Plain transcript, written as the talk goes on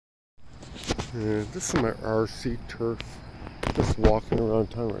Yeah, this is my RC turf. Just walking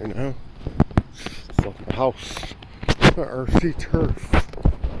around town right now. It's like my house. My RC turf.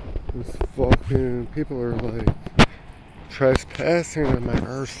 This fucking people are like trespassing on my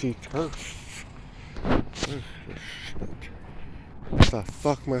RC turf. Shit. What the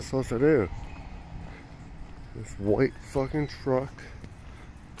fuck am I supposed to do? This white fucking truck.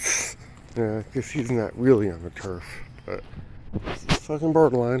 Yeah, I guess he's not really on the turf, but it's fucking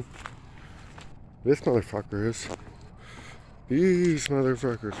borderline. This motherfucker is. These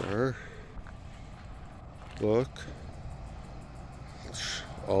motherfuckers are. Look.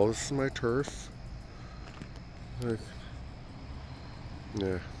 All this is my turf. Like,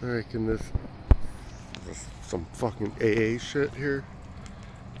 yeah, they're making this some fucking AA shit here.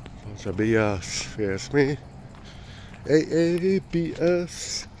 Bunch of BS, if you ask me. AA,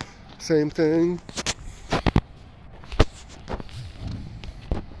 BS, same thing.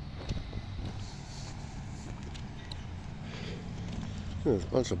 There's a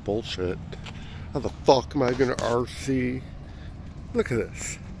bunch of bullshit. How the fuck am I gonna RC? Look at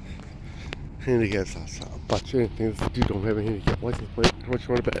this. Handicaps outside. I'll bet you anything. This dude don't have a handicap license plate. How much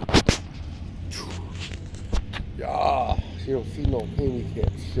you want to bet? Yeah, you don't see no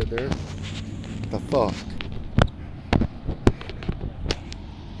handicap shit there. The fuck?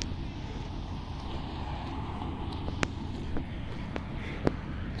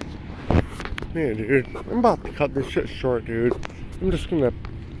 Man, dude, I'm about to cut this shit short, dude. I'm just gonna.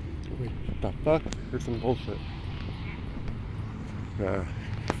 Wait, what the fuck? Here's some bullshit. Yeah,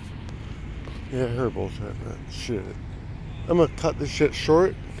 I heard bullshit, but shit. I'm gonna cut this shit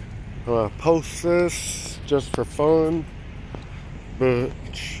short. I'm gonna post this just for fun. But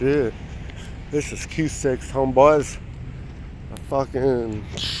shit. This is Q-StiX, homeboys. I fucking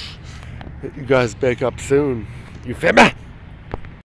hit you guys back up soon. You feel me?